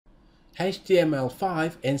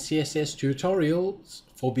HTML5 and CSS tutorials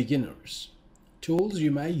for beginners. Tools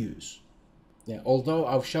you may use. Now, although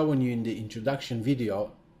I've shown you in the introduction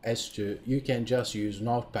video as to you can just use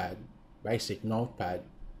Notepad, basic Notepad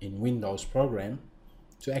in Windows program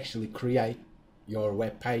to actually create your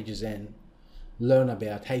web pages and learn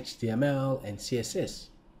about HTML and CSS.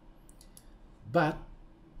 But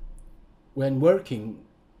when working,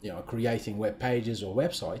 creating web pages or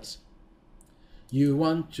websites, you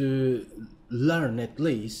want to learn at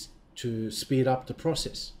least to speed up the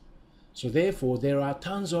process. So therefore, there are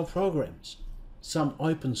tons of programs, some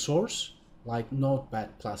open source like Notepad++.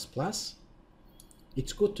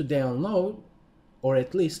 It's good to download or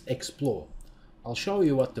at least explore. I'll show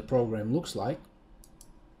you what the program looks like.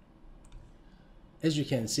 As you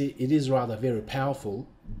can see, it is rather very powerful,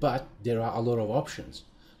 but there are a lot of options.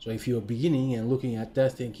 So if you're beginning and looking at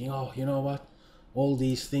that thinking, oh, you know what, all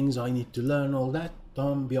these things I need to learn, all that,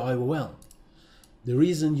 don't be overwhelmed. The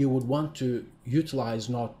reason you would want to utilize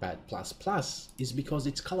Notepad++ is because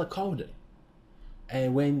it's color-coded.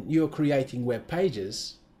 And when you're creating web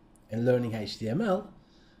pages and learning HTML,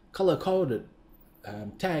 color-coded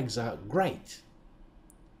tags are great.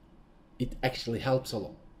 It actually helps a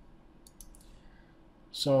lot.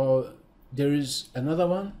 So there is another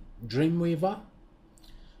one, Dreamweaver.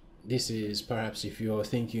 This is perhaps if you're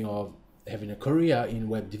thinking of having a career in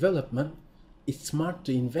web development, it's smart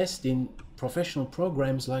to invest in professional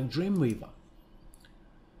programs like Dreamweaver.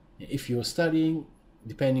 If you're studying,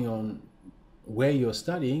 depending on where you're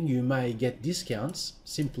studying, you may get discounts.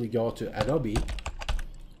 Simply go to Adobe,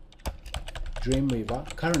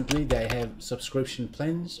 Dreamweaver. Currently they have subscription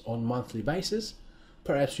plans on monthly basis.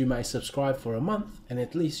 Perhaps you may subscribe for a month and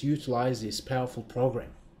at least utilize this powerful program.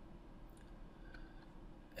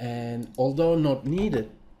 And although not needed,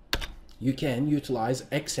 you can utilize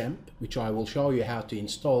XAMPP, which I will show you how to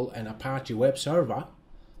install an Apache web server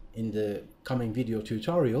in the coming video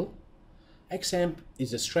tutorial. XAMPP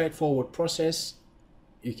is a straightforward process.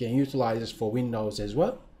 You can utilize it for Windows as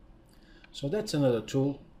well. So that's another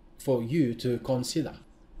tool for you to consider.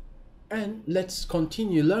 And let's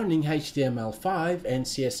continue learning HTML5 and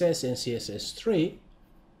CSS and CSS3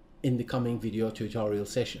 in the coming video tutorial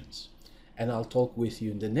sessions. And I'll talk with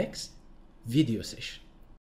you in the next video session.